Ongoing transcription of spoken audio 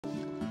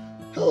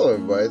Hello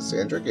everybody, it's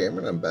Andrew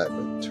Gamer and I'm back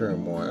with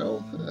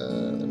Turmoil.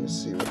 Let me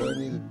see, what do I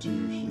need to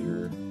do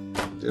here?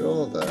 Did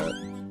all that.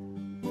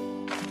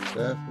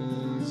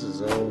 Daphne's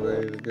is all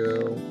ready to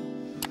go.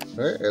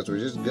 Alright, as we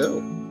just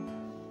go.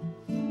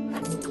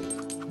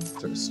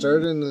 So we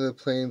started into the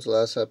plains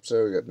last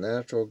episode, we got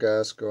natural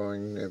gas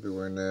going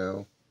everywhere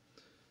now.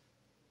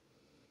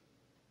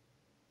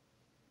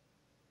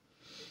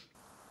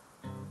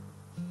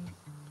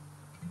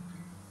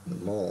 The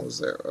mall is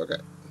there, okay.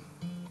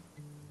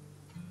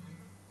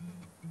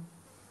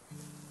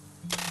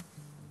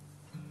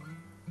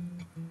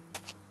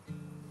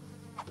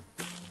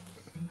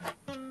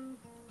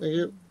 Thank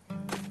you.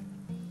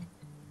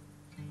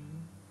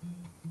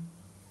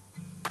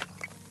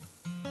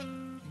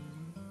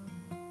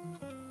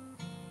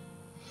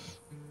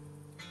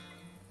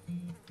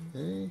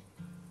 Okay.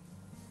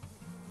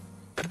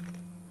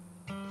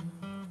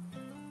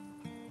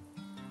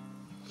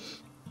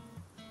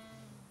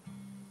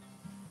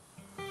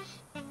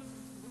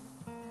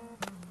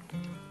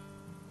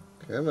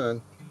 Come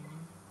on.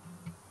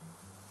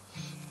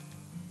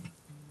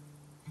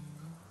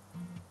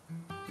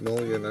 No,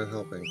 you're not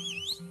helping.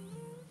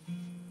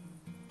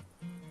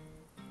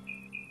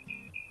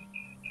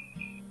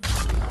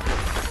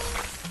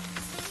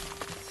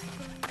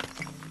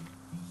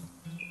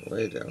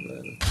 Way down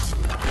then.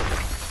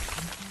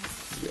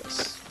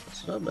 Yes.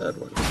 It's not a bad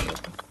one.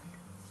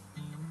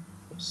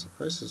 The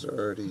prices are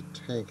already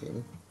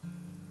tanking.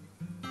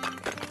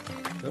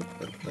 Nope,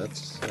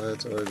 that's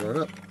already run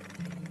up.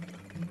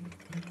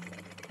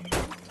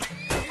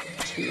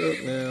 2 out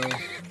now.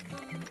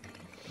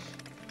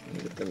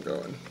 Get them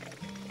going.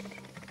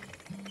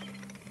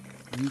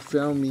 You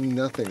found me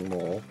nothing,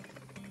 mole.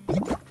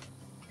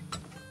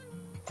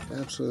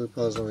 Absolutely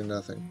positively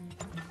nothing.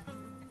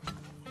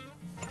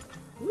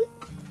 What?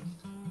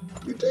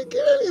 You didn't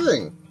get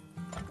anything!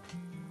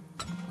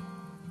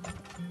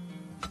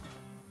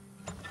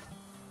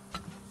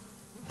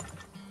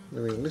 I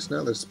mean, at least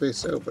now they're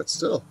spaced out, but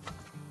still.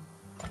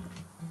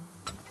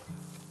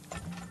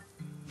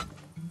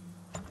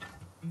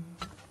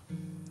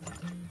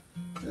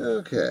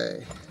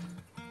 Okay.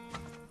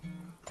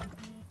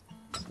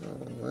 So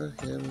let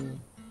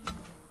him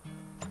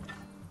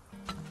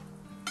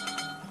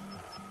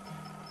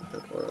get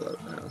that oil out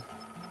now.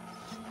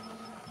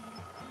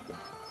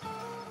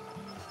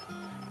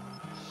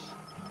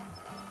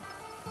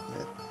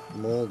 That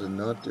mole did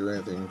not do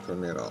anything for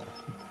me at all.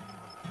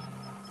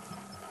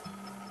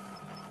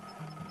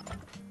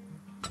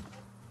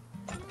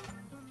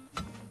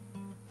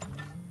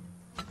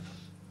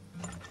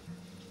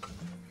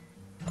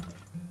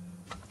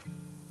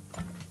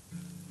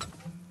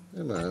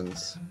 Come on.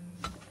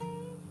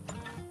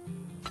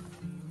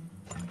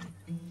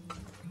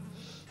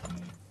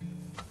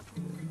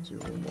 Do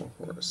one more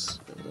horse,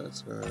 because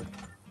that's gonna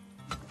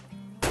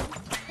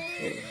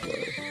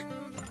overflow.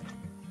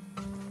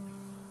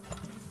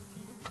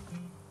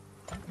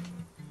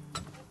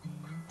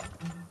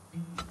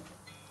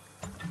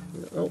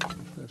 Oh,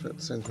 I forgot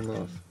to send him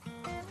off.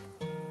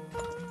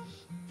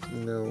 You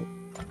know,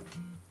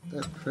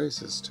 that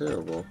price is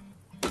terrible.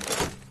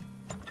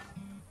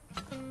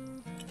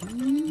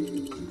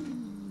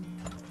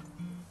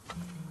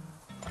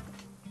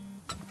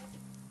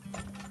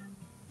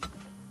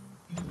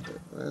 Okay,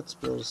 let's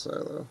build a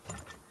silo.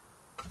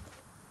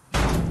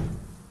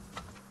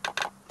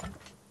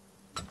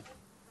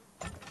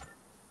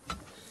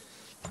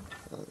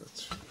 Oh,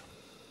 that's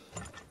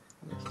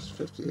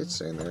 58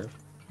 staying there.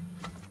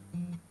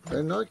 Did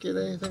I not get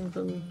anything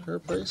from her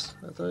place?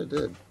 I thought I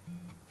did.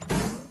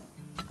 I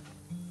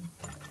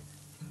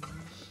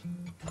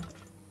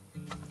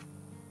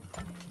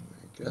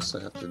guess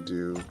I have to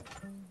do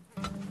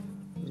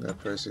that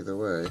price either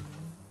way,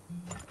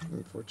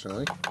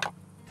 unfortunately.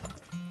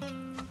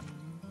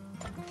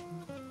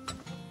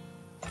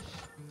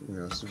 You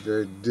know, it's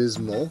very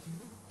dismal.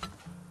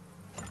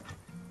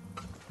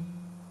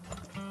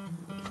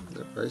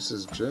 The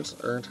prices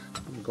just aren't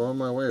going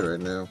my way right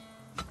now.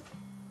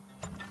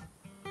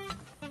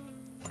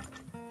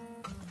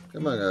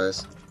 Come on,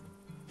 guys.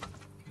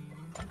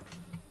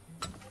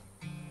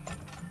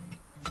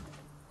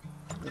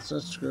 Let's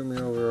not screw me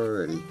over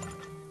already.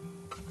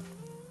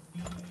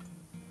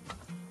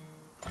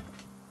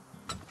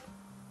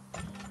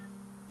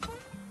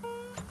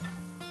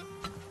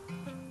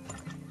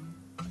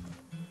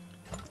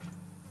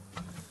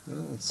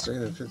 Well, it's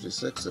staying at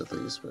 56 at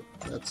least, but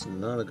that's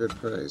not a good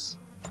price.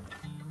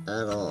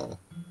 At all.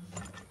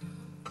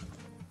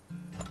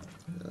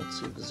 Let's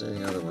see if there's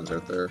any other ones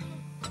out there.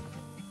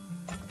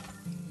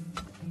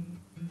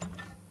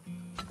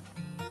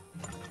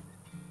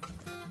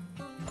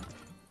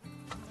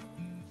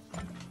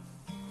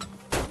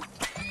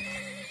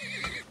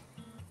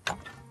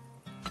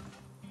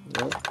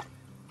 Nope.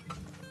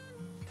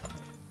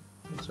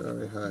 It's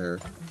already higher.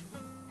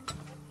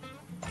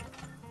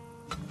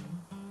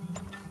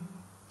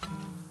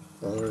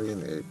 Already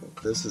in April.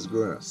 This is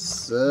gonna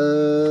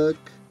suck.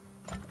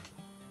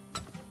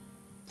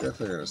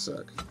 Definitely gonna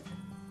suck.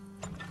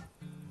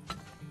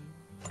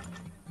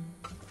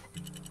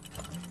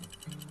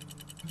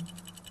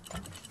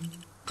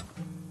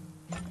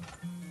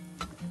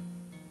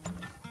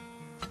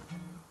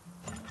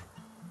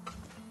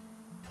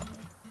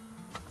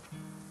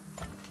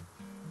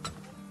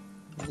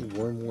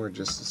 one more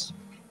just to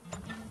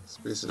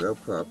space it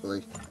out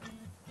properly.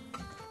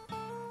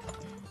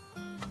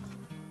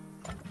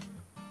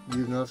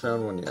 You've not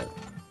found one yet.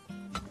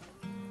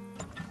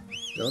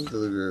 Don't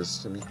deliver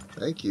this to me.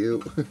 Thank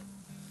you.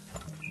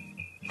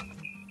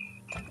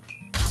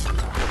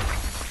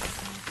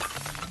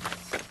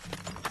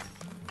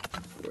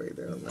 Way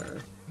down there.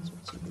 Let's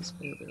see if there's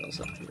anything else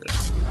up here.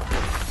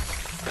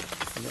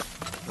 No.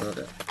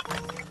 Okay.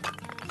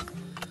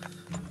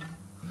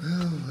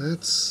 Well,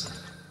 that's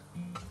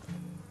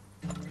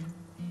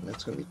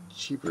going to be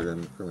cheaper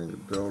than for me to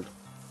build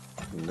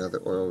another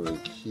oil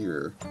rig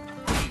here.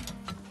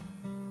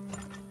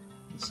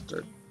 Let's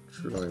start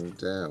drilling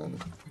down.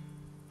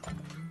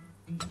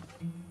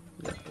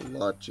 Yeah, a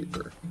lot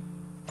cheaper.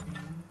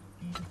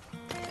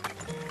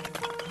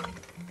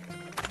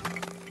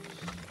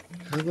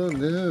 How about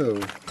now?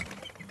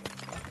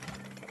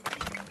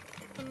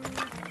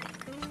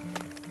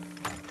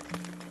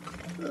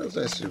 That was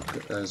nice you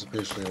guys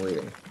patiently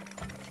waiting.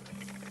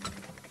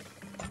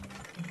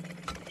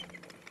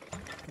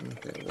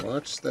 Okay,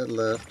 watch that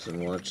left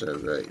and watch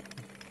that right.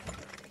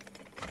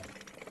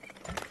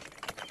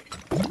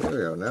 There we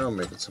go, now I'm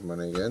making some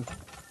money again.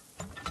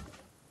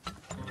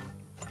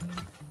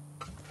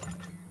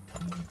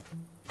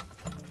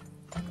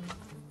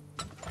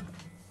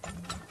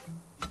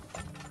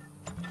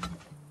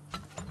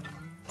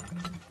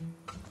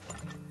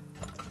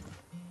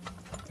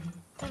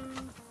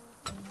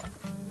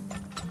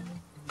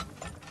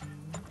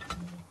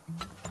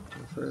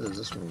 Where does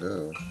this one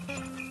go?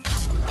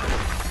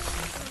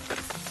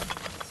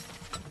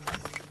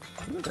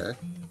 Okay.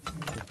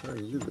 Where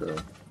do you go?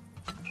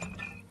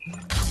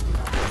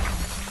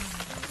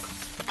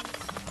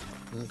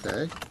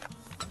 Okay.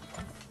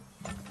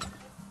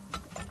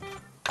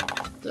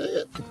 Dang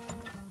it.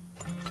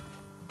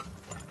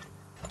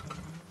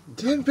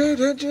 Didn't pay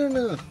attention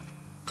enough.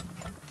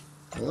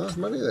 I lost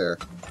money there.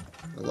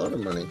 A lot of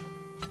money.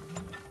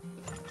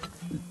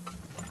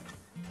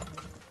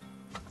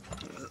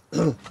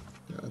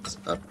 Let's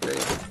upgrade.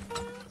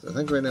 So I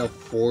think right now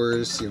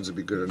 4 seems to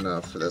be good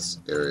enough for this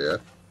area.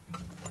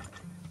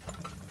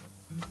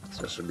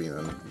 Especially being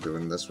I'm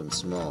doing this one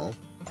small.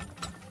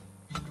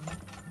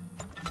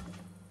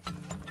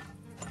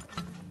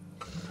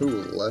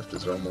 Ooh, the left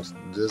is almost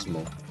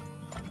dismal.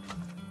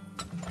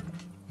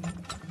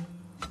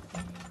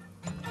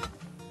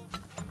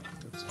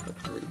 Let's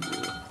upgrade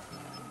you.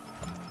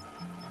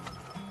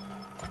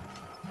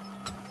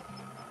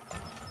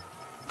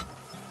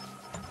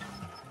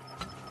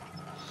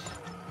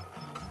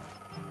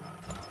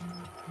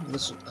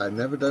 This, I've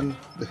never done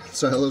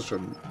silos for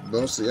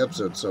most of the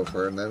episodes so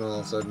far, and then all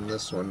of a sudden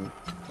this one,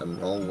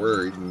 I'm all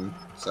worried and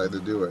decided to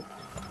do it.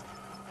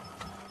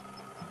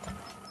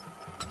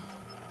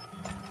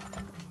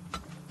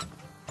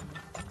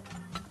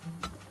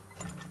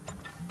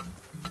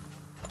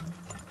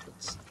 But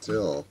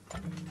still,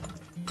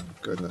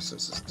 goodness,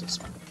 this is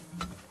dismal.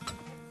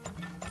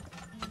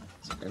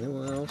 Is there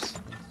anyone else?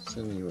 I'll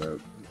send you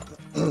out.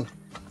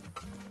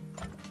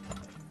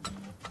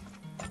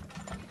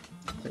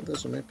 I think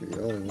those might be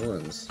the only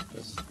ones.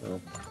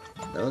 Well,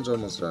 that one's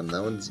almost done.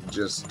 That one's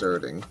just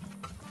starting.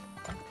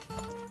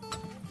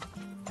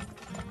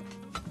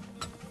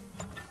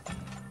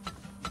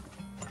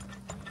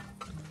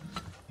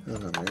 I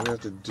don't know, maybe I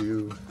have to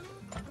do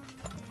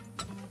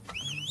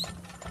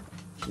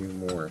a few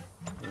more.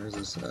 Where's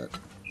this at?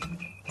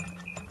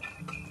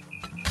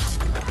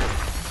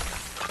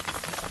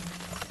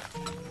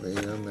 Way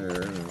down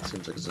there, and it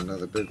seems like it's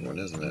another big one,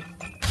 isn't it?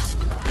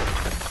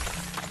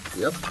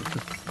 Yep.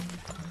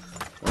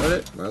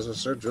 Alright, might as well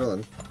start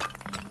drilling.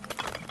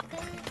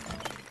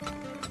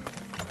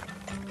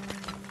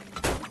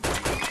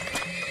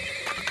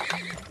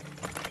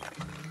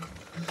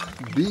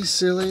 Be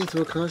silly,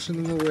 throw caution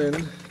in the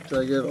wind, try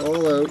to get it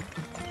all out.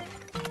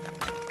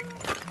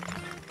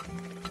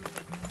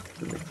 It's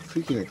gonna be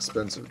freaking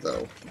expensive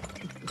though.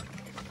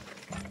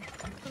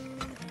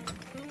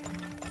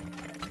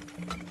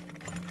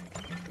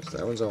 Because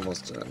that one's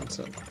almost done,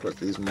 so of course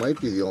these might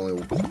be the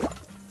only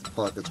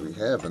pockets we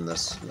have in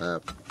this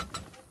map.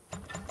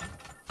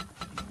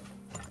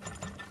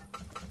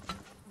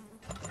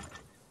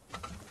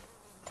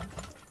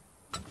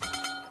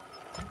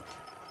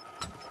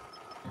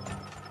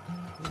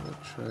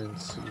 Try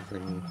and see if I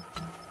can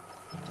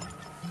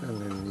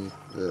underneath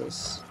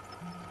this.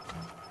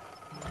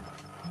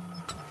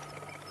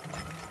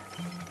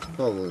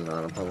 Probably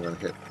not. I'm probably gonna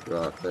hit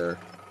rock there.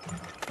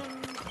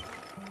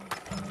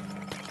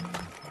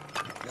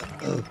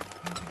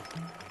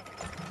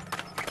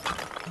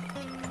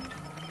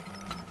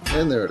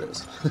 And there it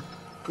is.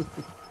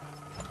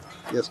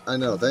 Yes, I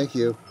know. Thank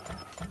you.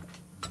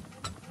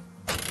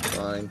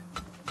 Fine.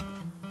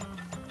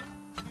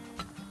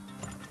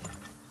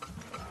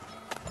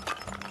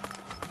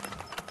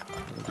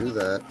 Do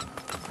that.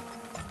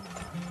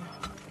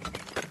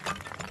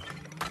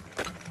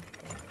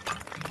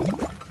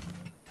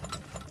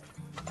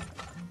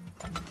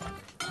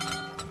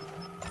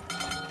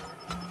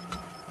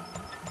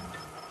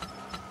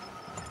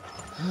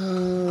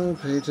 Oh,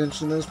 pay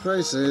attention to those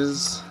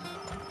prices.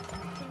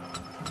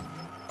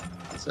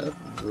 Is that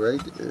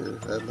right?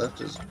 That left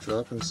is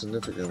dropping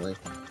significantly.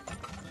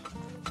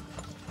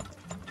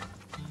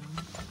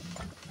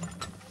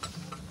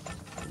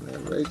 And that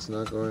right's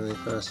not going any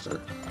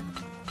faster.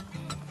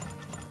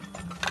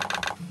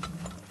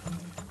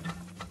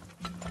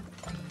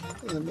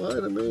 I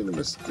might have made a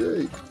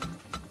mistake.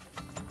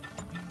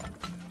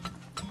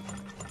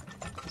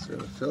 It's going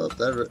to fill up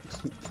that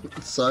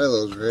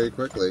silos very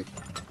quickly.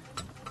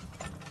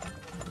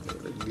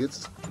 If it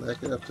gets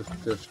back up to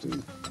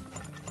 50.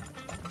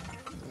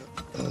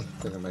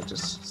 I think I might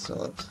just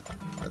sell it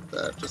at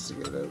that just to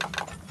get it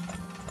out.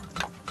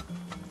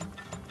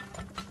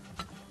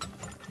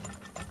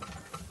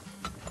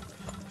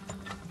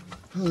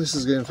 Well, this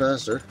is getting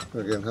faster.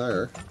 We're getting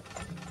higher.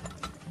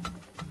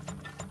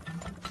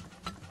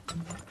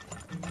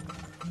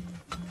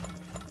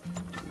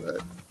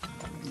 But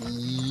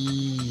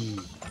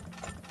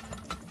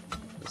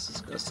that's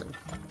disgusting.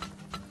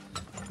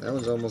 That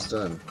one's almost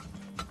done.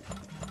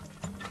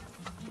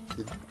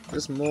 Did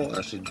this mole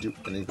actually do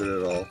any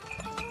good at all?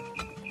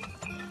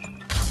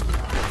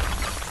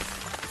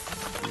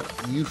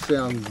 You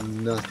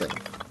found nothing.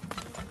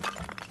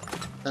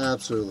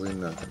 Absolutely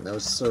nothing. That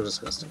was so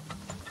disgusting.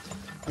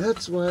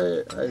 That's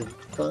why I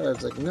thought, I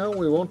was like, no,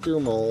 we won't do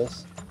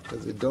moles,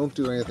 because they don't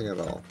do anything at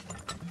all.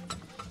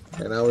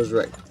 And I was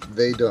right.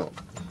 They don't.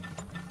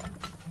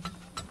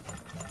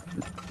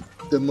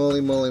 The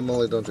moly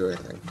don't do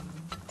anything.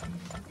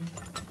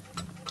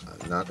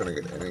 I'm not going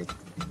to get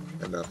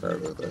enough out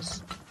of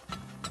this.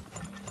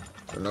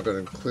 I'm not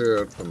going to clear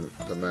out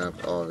the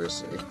map,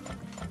 obviously.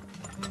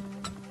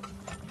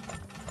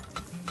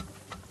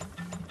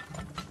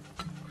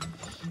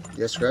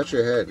 Yeah, scratch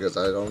your head, because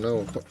I don't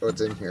know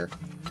what's in here.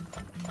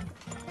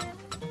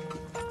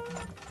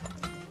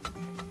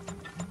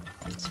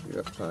 Let's speed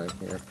up time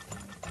here.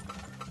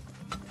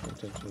 Pay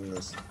attention to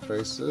the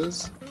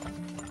prices.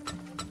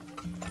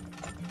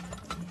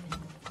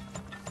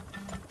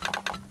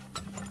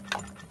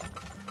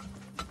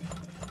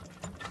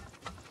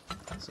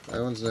 So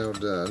that one's now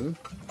done.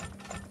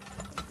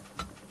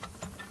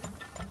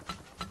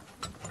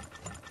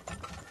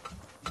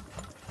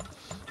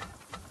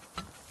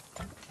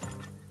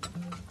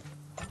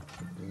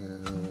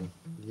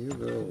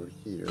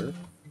 Here.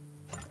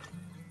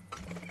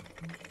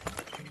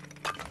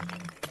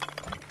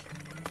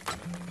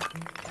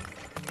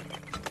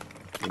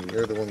 And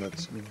you're the one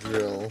that's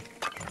drill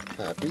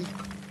happy.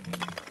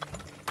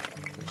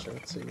 Actually,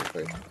 let's see if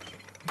I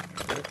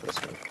get this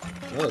one.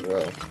 Oh,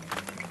 well.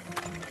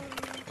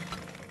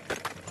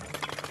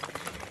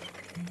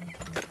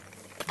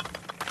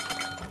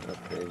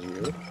 Upgrade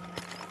you.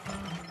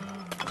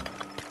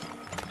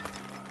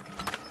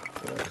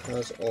 That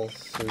has all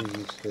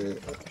three to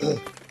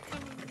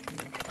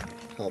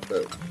help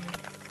out.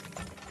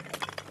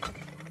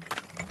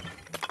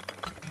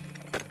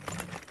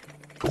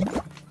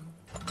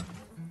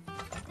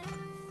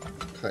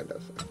 Kind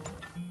of.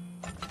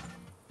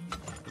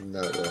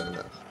 Not really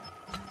enough.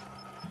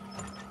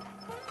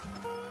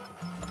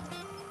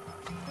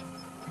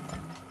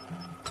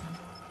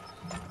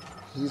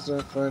 He's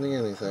not finding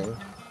anything.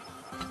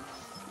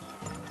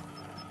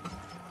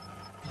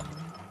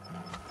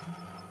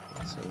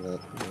 Let's send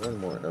that one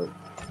more out.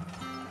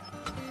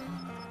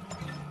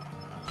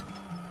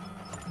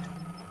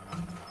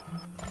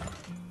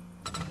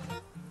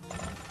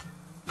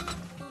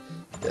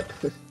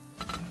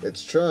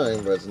 It's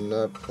trying, but it's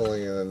not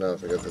pulling in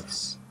enough because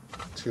it's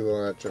too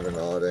much of an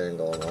odd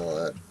angle and all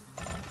that.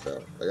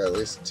 So, I got at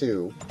least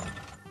two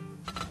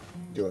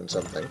doing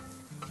something.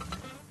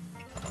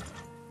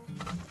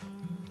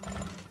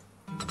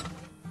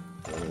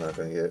 I'm not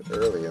going to get it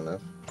early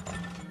enough.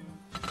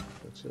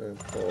 Let's go and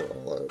pull it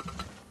all out.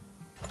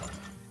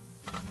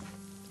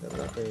 I'm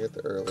not going to get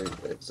the early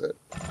exit.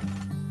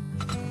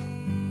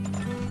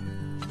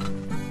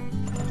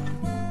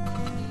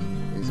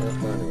 He's not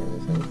finding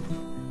anything.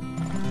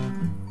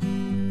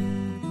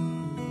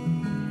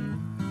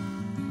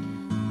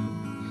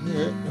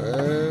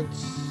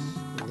 Let's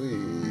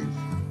leave.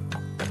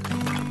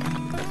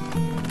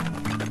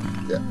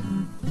 Yeah.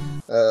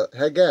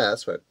 Had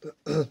gas, but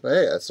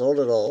hey, I sold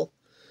it all.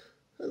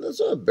 And that's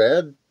not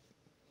bad.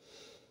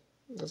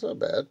 That's not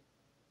bad.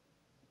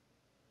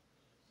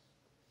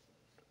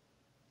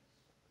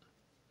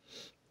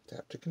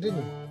 Tap to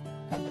continue.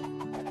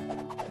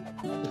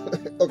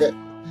 Okay.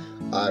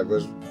 Well, it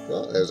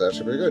was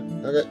actually pretty good.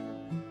 Okay.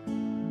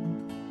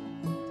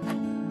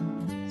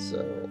 So,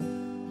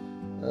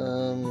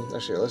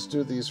 actually, let's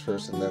do these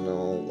first, and then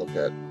I'll look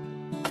at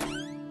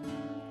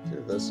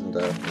do this and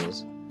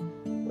Daphne's.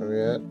 Where are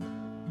we at?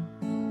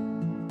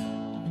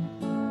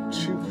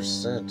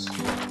 2%.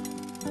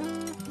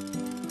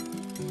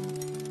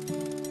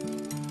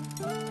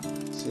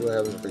 See what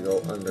happens if we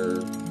go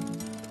under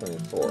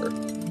 24.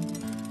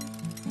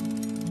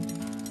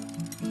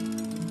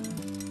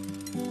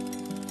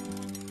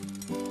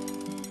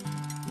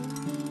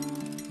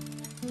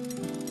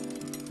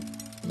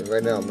 And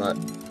right now I'm not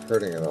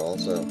hurting at all,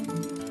 so.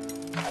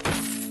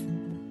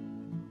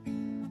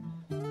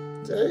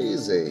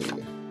 Daisy.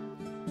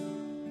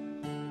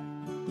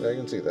 I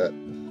can see that.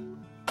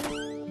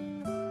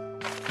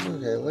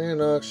 Okay,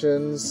 land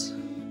auctions.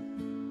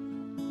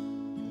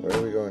 Where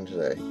are we going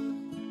today?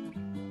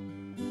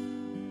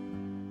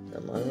 Yeah,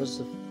 mine was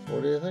the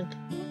 40, I think.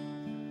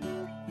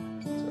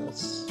 So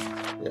let's...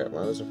 Yeah,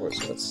 mine was the 40,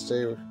 so let's stay...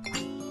 You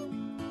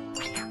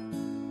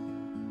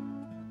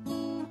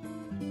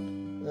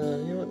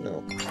know what?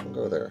 No. We'll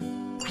go there.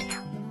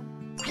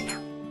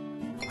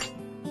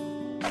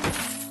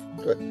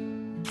 Good.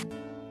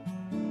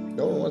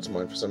 No one wants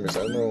mine for some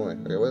reason. I don't know why.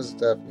 Okay, what does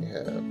Daphne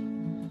have?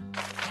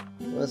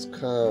 What's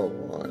Kyle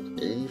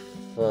want?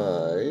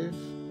 85...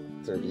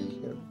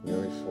 30,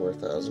 nearly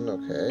 4,000,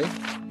 okay.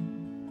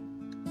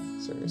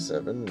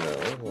 77,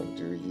 no, we'll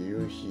do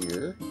you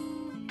here.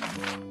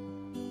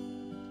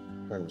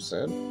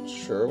 100%,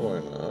 sure, why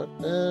not?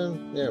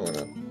 Yeah, why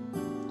not?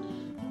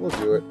 We'll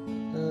do it.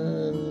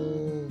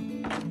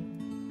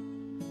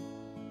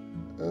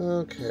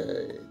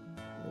 Okay,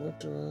 what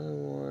do I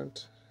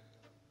want?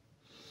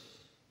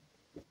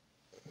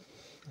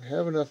 I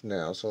have enough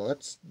now, so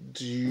let's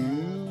do...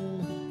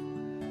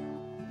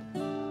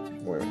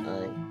 Wait,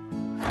 I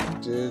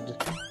did...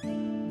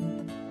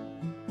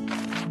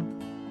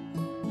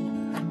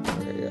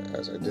 Okay, yeah,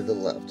 as I did the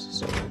left,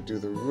 so I'm going to do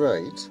the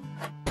right.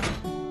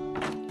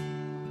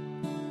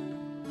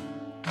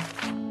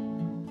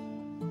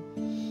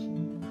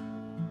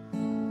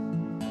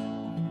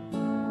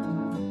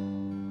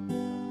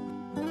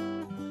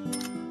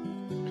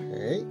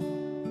 Okay.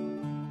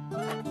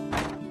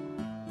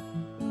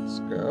 Let's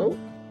go.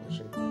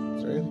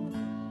 Sorry.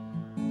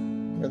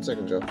 1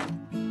 second, Joe. I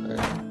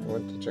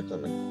want to check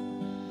something.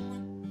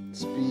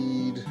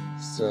 Speed,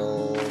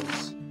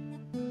 cells.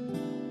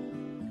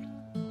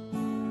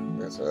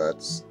 Yeah, so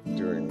that's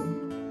doing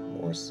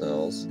more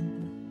cells.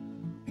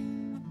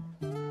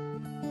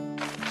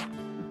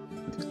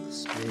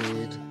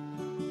 Speed,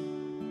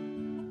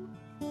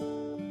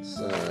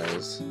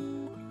 size.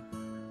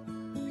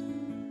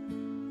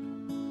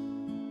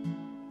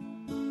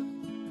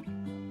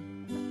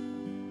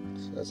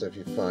 So that's if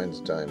he finds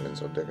diamonds,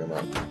 he'll dig them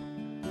up.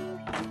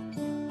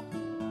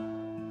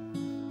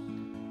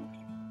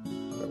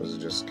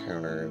 Just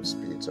counter and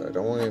speed, so I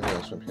don't want anything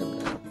else from him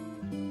now.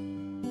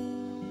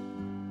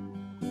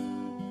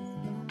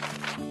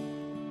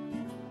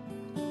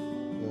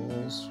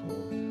 Let's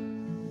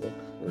look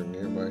for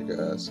nearby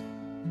gas.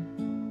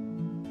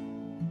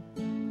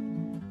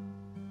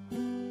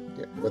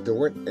 Yeah, but there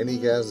weren't any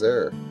gas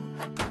there.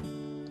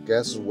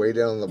 Gas is way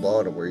down on the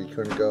bottom where you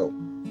couldn't go.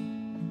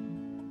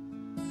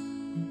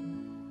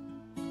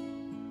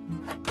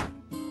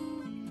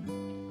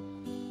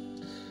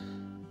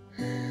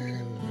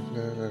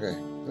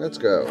 Let's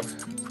go.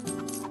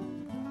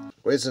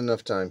 Wasted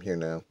enough time here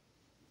now.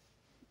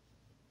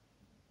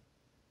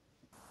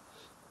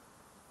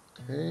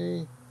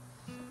 Okay.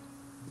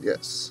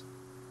 Yes.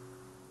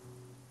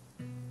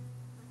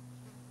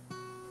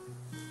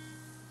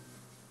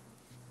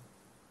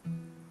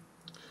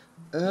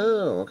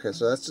 Oh, okay,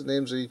 so that's the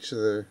names of each of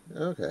the...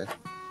 Okay.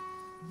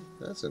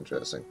 That's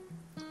interesting.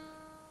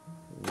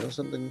 You know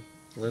something,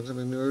 learn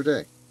something new every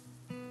day.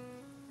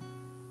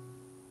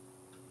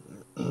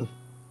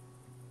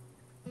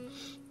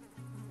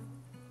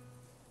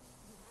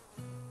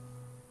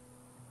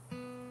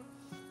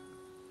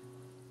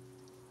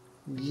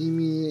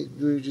 Gimme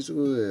just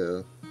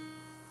oil.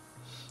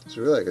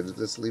 So really I could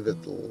just leave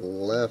it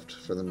left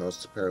for the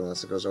most part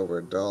unless it goes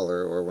over $1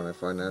 or when I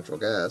find natural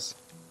gas.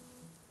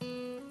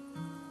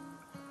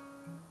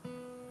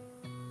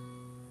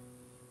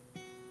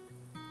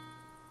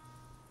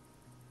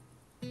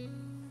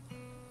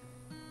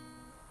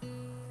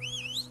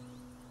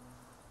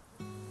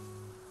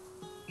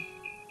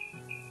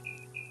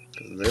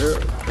 Their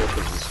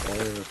purpose is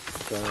only to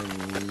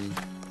find me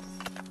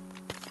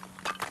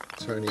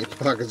tiny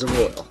pockets of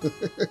oil.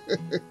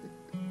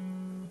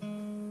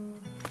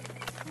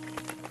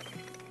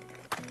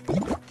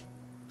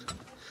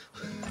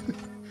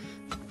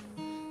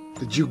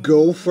 Did you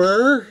go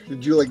fur?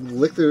 Did you like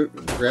lick the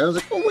ground?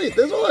 Like, oh wait,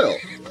 there's oil.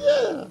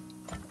 Yeah.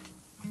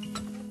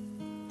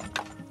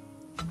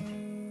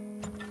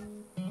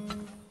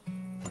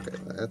 Okay,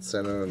 let's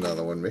send out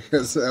another one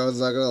because that one's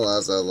not gonna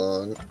last that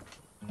long.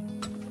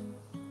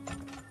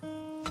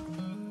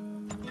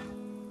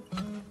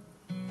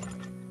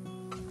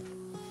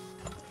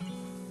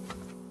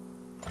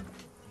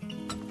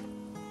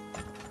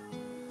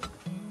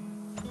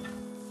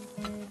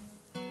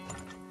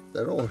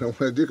 I don't know what I want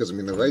to do because I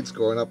mean the right's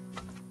going up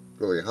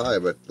really high,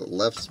 but the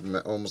left's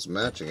almost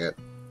matching it.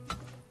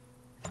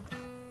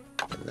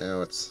 And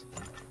now it's...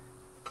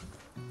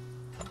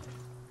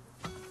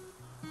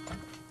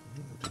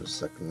 I'll do a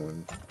second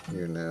one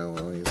here now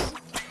while he's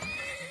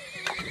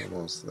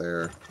almost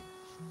there.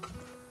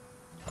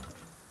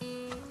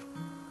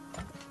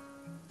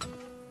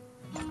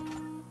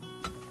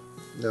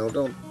 No,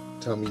 don't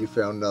tell me you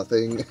found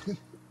nothing.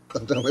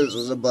 Don't tell me this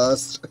was a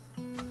bust.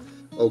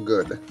 Oh,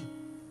 good.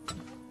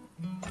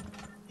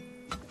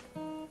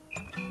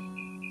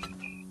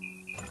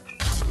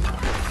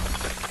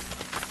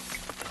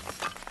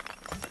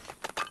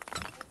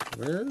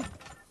 Where?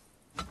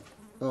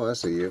 Oh, I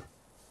see you.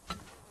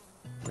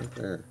 Right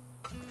there.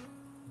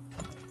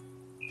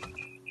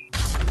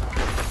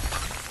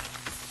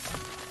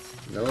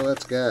 No,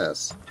 that's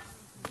gas.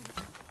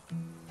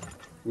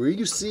 Where are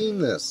you seeing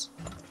this?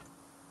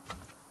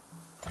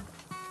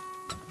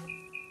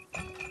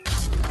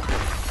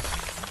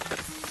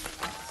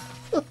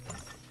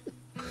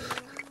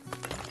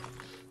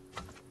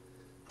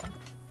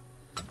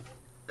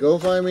 Go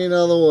find me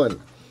another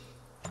one.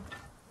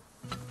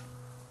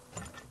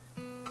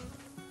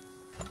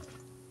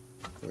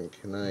 And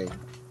can I...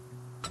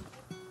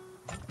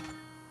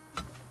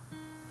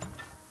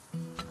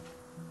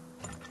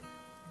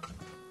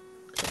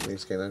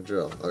 These can I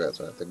drill? Okay,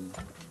 so I have to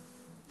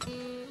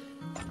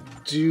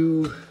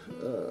do...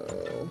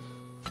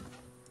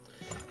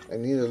 I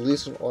need at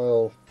least an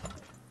oil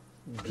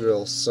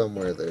drill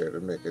somewhere there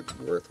to make it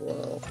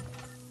worthwhile.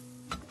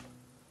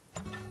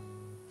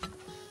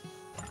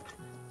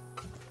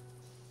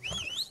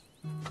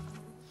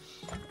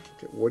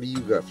 Okay, what do you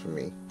got for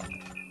me?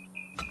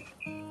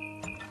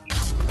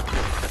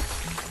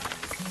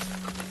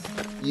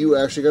 You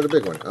actually got a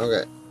big one.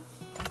 Okay.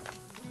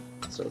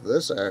 So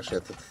this I actually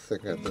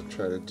I have to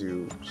try to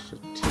do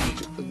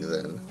strategically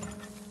then.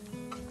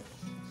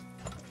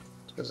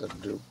 Because I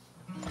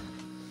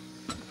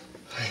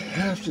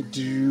have to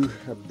do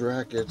a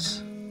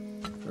bracket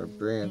or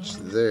branch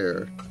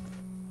there.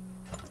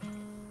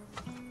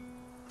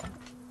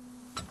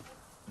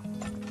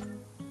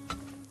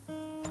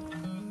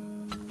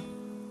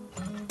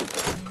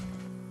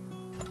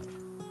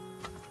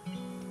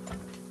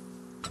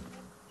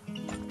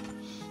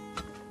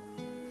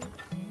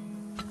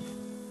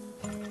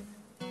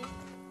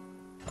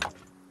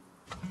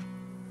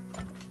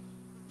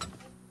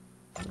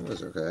 That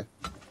was okay.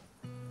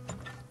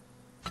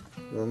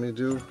 You want me to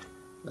do?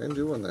 I can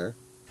do one there.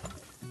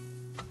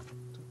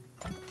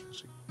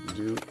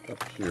 Do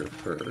up here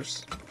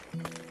first.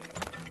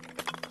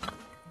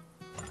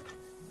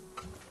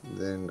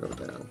 Then go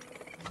down.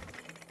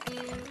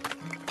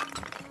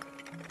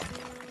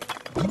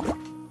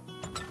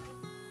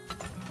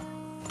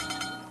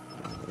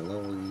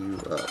 Level you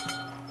up.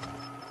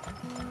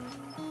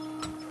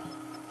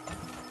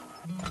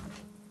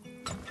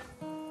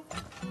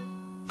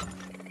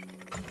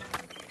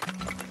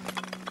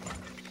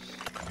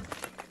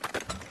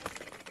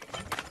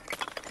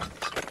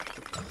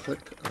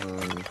 Click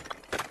on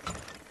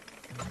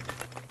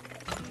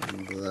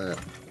that.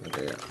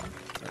 Okay, yeah,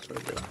 that's what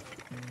I do.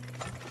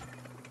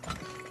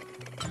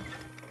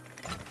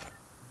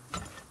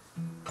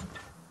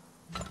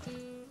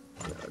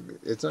 Yeah,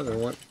 it's not gonna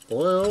want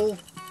oil.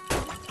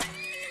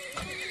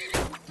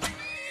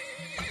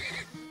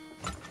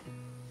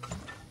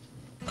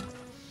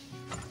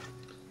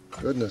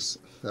 Goodness,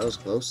 that was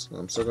close.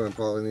 I'm still gonna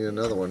probably need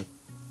another one.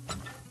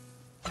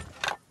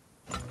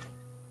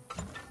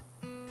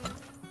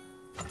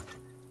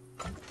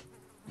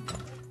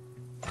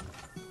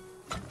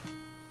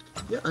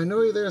 Yeah, I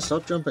know you're there.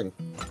 Stop jumping.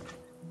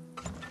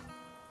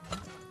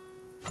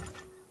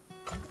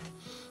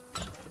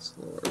 Just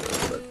lower a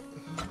little bit.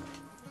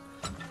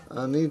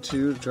 I'll need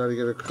to try to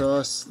get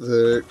across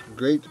the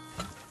Great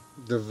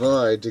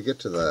Divide to get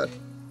to that.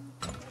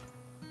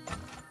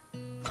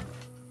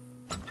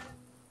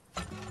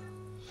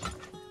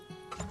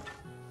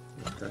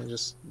 Can I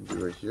just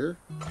do it here?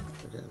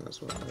 Okay,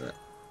 that's what I'm at.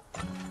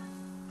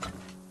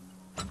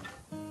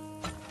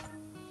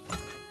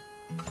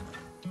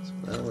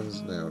 That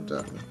one's now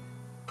done.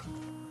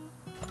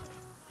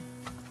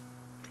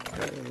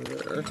 That one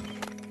there.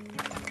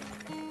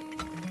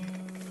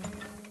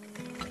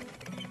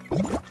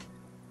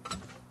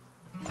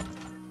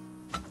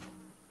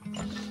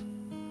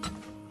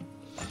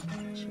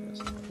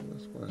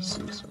 That's what I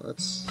see. So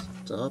let's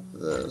stop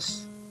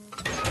this.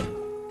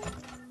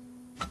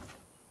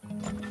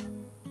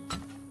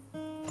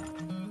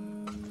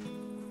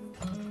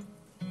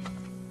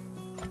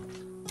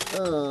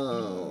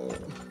 Oh.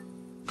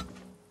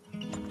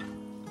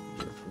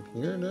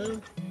 Here now?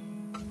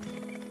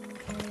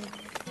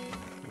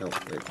 No,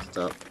 wait,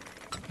 stop.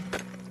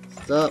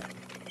 Stop!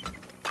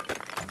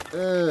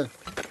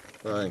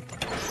 Fine.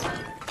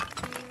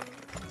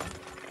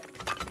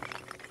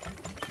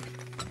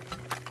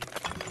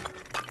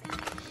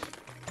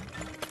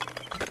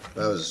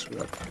 That was a screw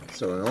up.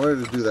 So in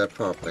order to do that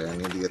properly, I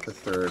need to get the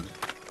third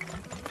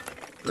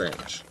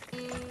branch.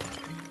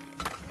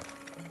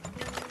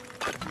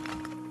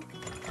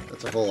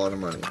 That's a whole lot of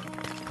money.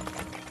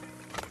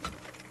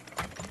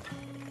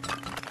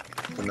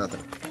 For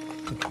nothing.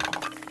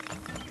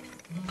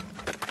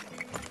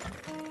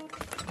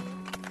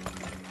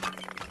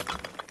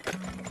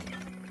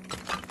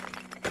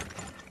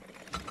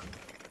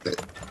 Okay,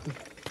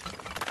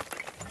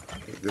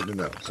 good to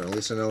know. So at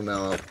least I know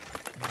now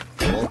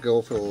I won't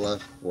go for the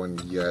left one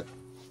yet.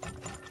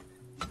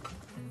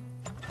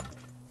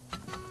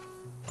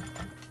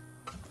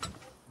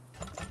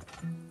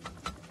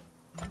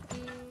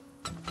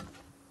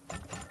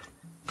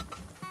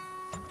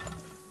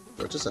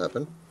 What just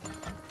happened?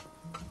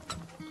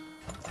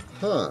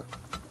 Huh.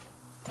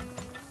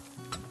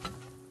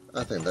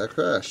 I think that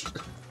crashed.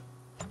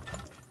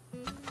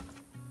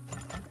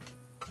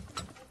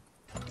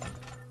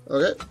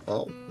 Okay,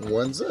 well,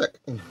 1 sec.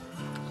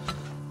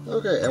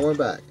 Okay, and we're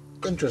back.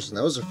 Interesting,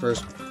 that was the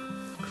first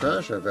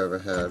crash I've ever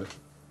had.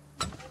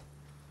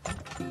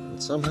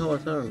 And somehow I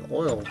found an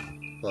oil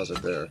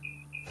closet there.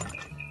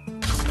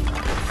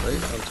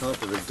 Right on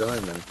top of the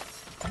diamond.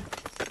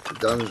 The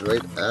diamond's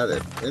right at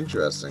it.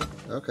 Interesting.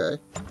 Okay.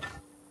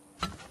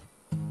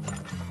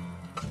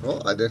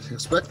 Well, I didn't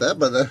expect that,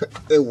 but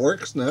it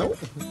works now.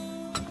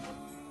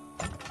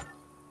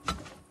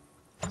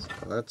 So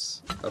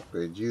let's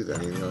upgrade you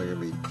then, even though you're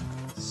going to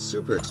be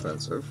super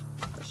expensive.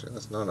 Actually,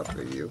 let's not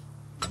upgrade you.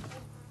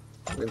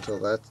 Wait until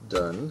that's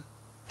done.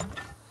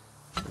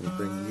 And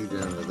bring you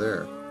down to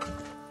there.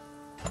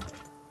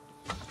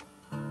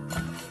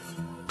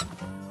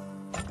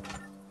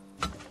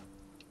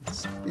 Let's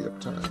speed up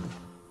time.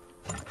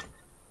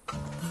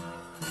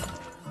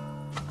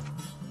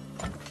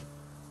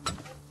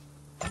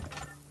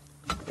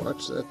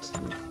 Watch that.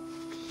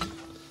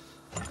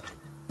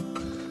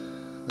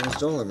 There's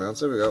dollar amounts.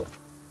 There we go.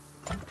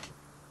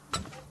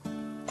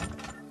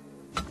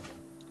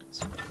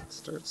 So let's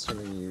start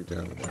sending you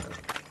down there.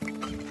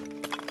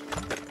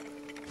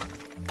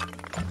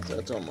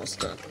 That's almost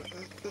done.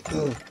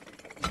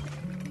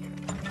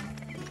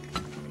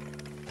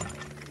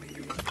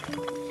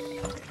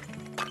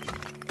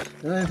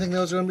 I didn't think that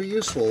was going to be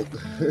useful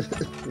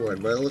one,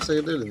 but it looks like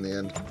it did in the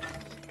end.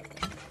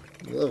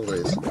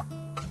 Lovely.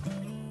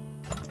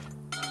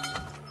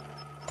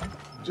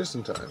 Just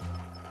in time.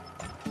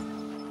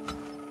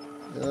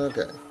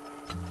 Okay.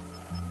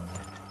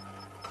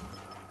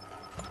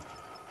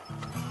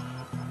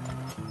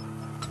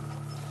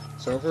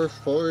 So far,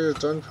 foliar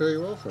has done pretty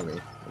well for me,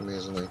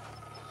 amazingly.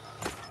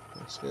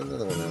 Let's get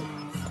another one out.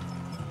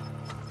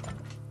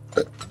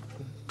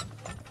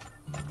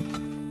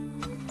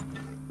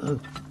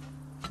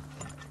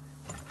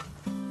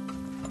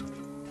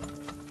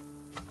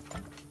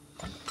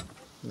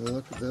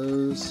 Look at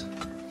those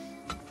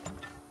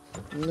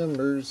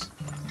numbers.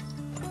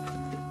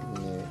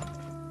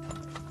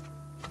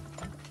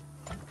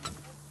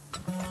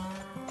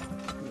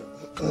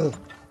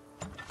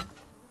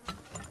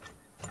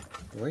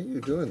 Why are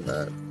you doing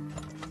that?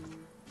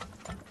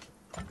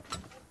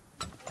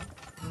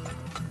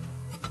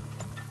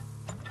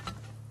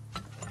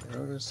 I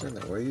don't understand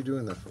that. What are you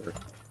doing that for?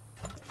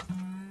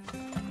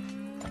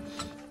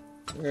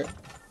 Okay.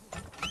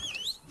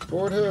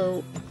 Fort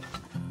Ho!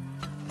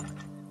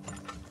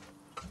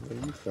 What do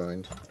you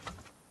find?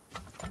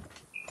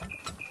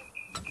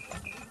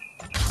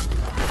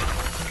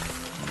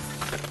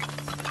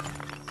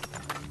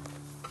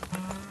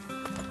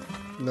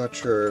 Not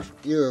sure if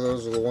either of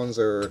those are the ones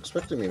they were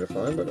expecting me to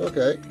find, but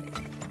okay.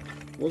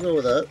 We'll go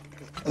with that.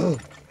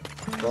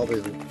 Probably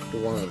the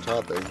one on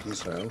top that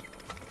he's found.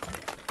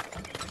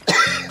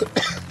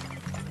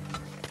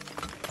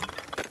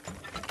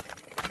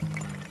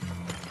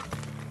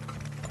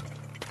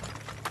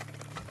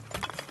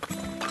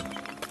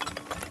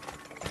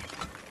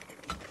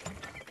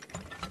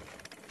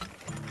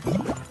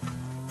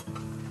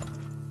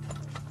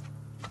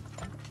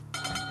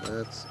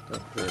 Let's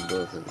upgrade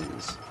both of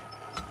these.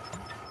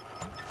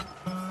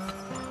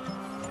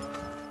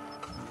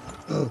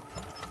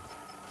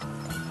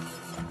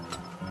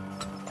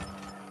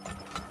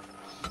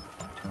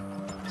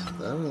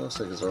 That one looks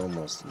like it's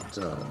almost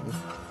done.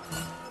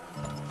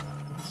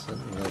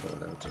 Send another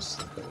one out just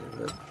to pay a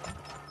bit.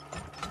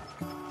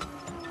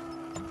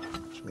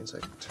 Which means I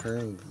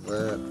turn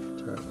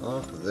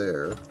off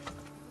there.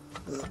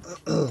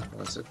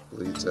 Once it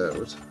bleeds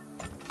out.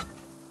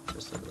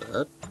 Just like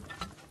that.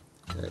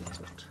 Okay,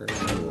 so turn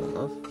that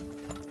off.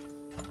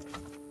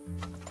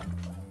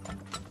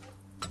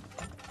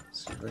 Let's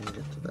see if I can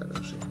get to that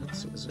actually. Let's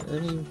see, is there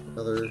any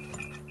other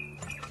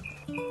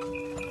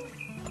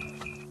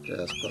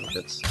gas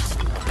buckets?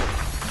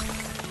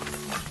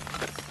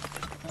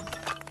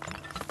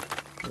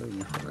 What do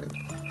you find?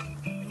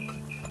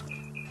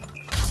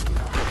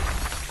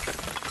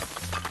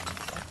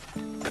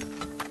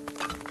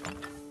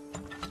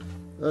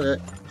 Okay.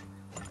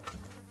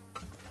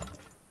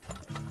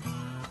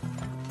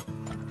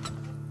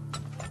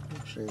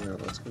 Actually, no,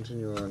 let's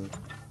continue on.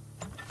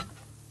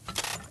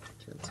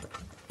 10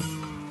 seconds.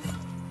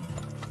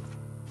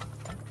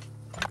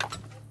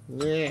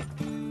 Yeah.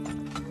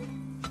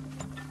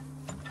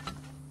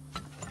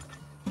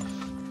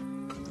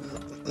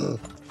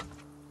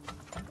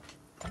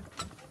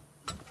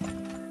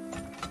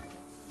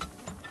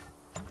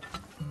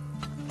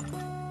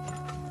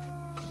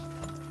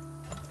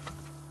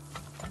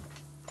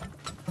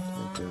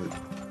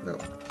 No.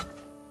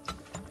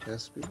 It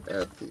has to be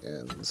at the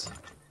ends.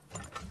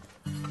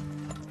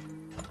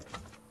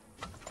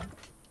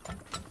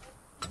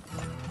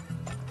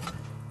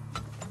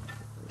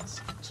 It's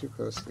too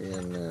close to the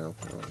end now.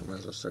 Well, I might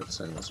as well start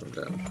sending this one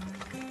down.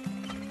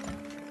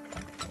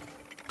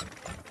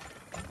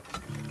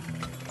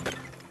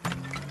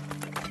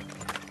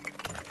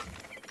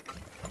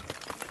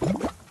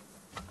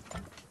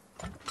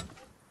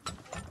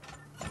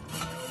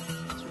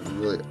 It's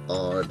really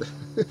odd.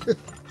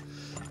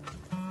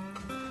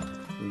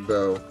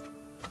 Bow.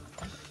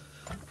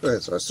 Okay,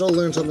 so I still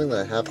learned something that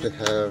I have to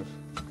have.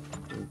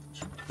 It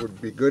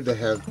would be good to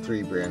have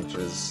 3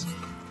 branches,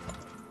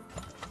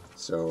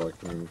 so I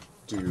can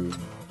do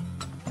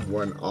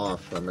one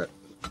off from it.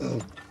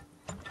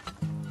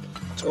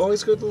 It's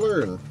always good to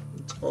learn.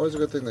 It's always a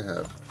good thing to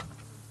have.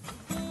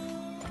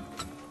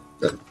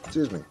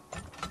 Excuse me.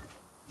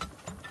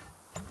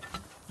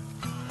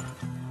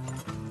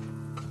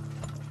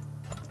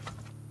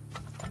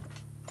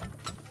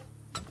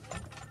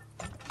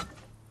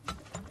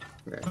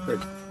 Yeah, I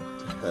could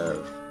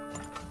have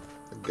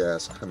the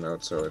gas come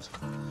out so it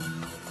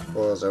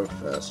boils out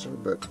faster,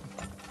 but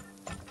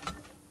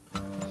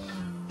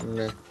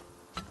meh.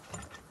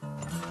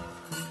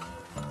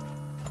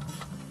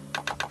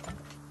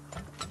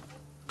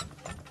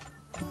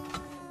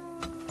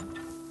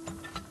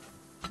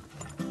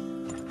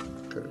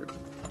 Could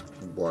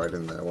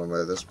widen that one.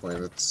 By this point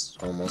it's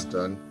almost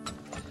done.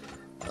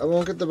 I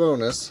won't get the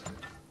bonus.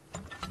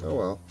 Oh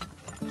well.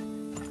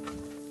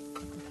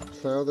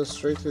 Plow this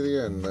straight to the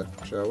end, then,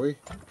 shall we?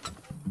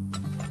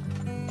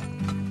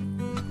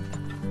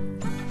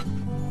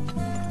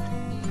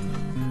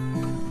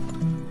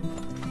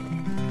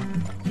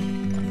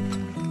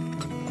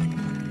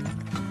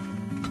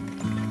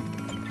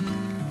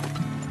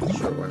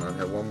 Sure, why not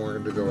have one more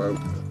to go out?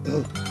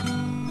 No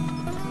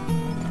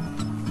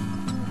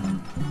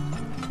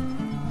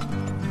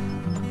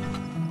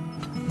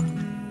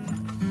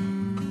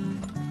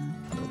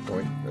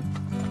point. That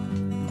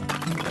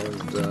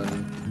one's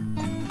done.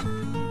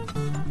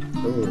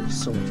 Oh,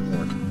 so much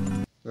more.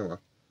 Oh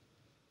well.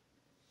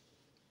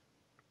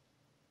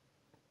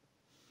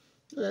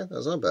 Yeah,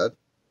 that's not bad.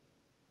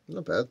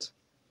 Not bad.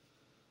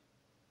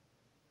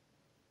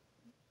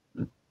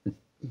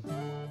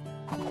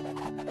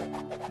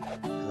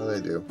 How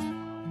they do?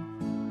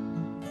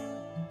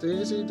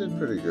 Daisy did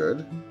pretty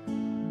good.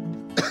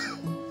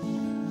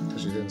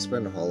 Because she didn't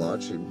spend a whole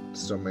lot, she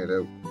still made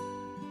out.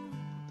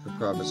 Her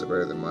profits are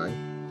better than mine.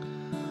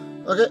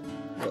 Okay,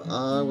 well,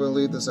 I will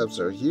leave this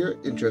episode here.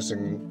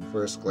 Interesting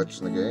first glitch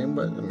in the game,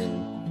 but I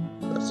mean,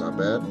 that's not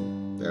bad.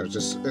 It was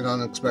just an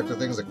unexpected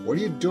things like, what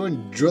are you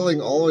doing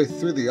drilling all the way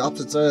through the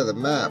opposite side of the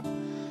map?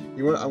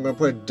 You know what? I'm going to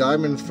put a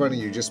diamond in front of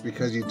you just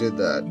because you did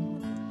that.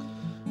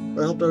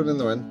 But I helped out in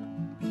the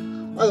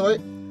end. By the way,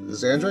 this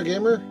is Android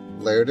Gamer,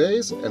 Layer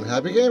Days, and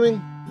happy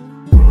gaming!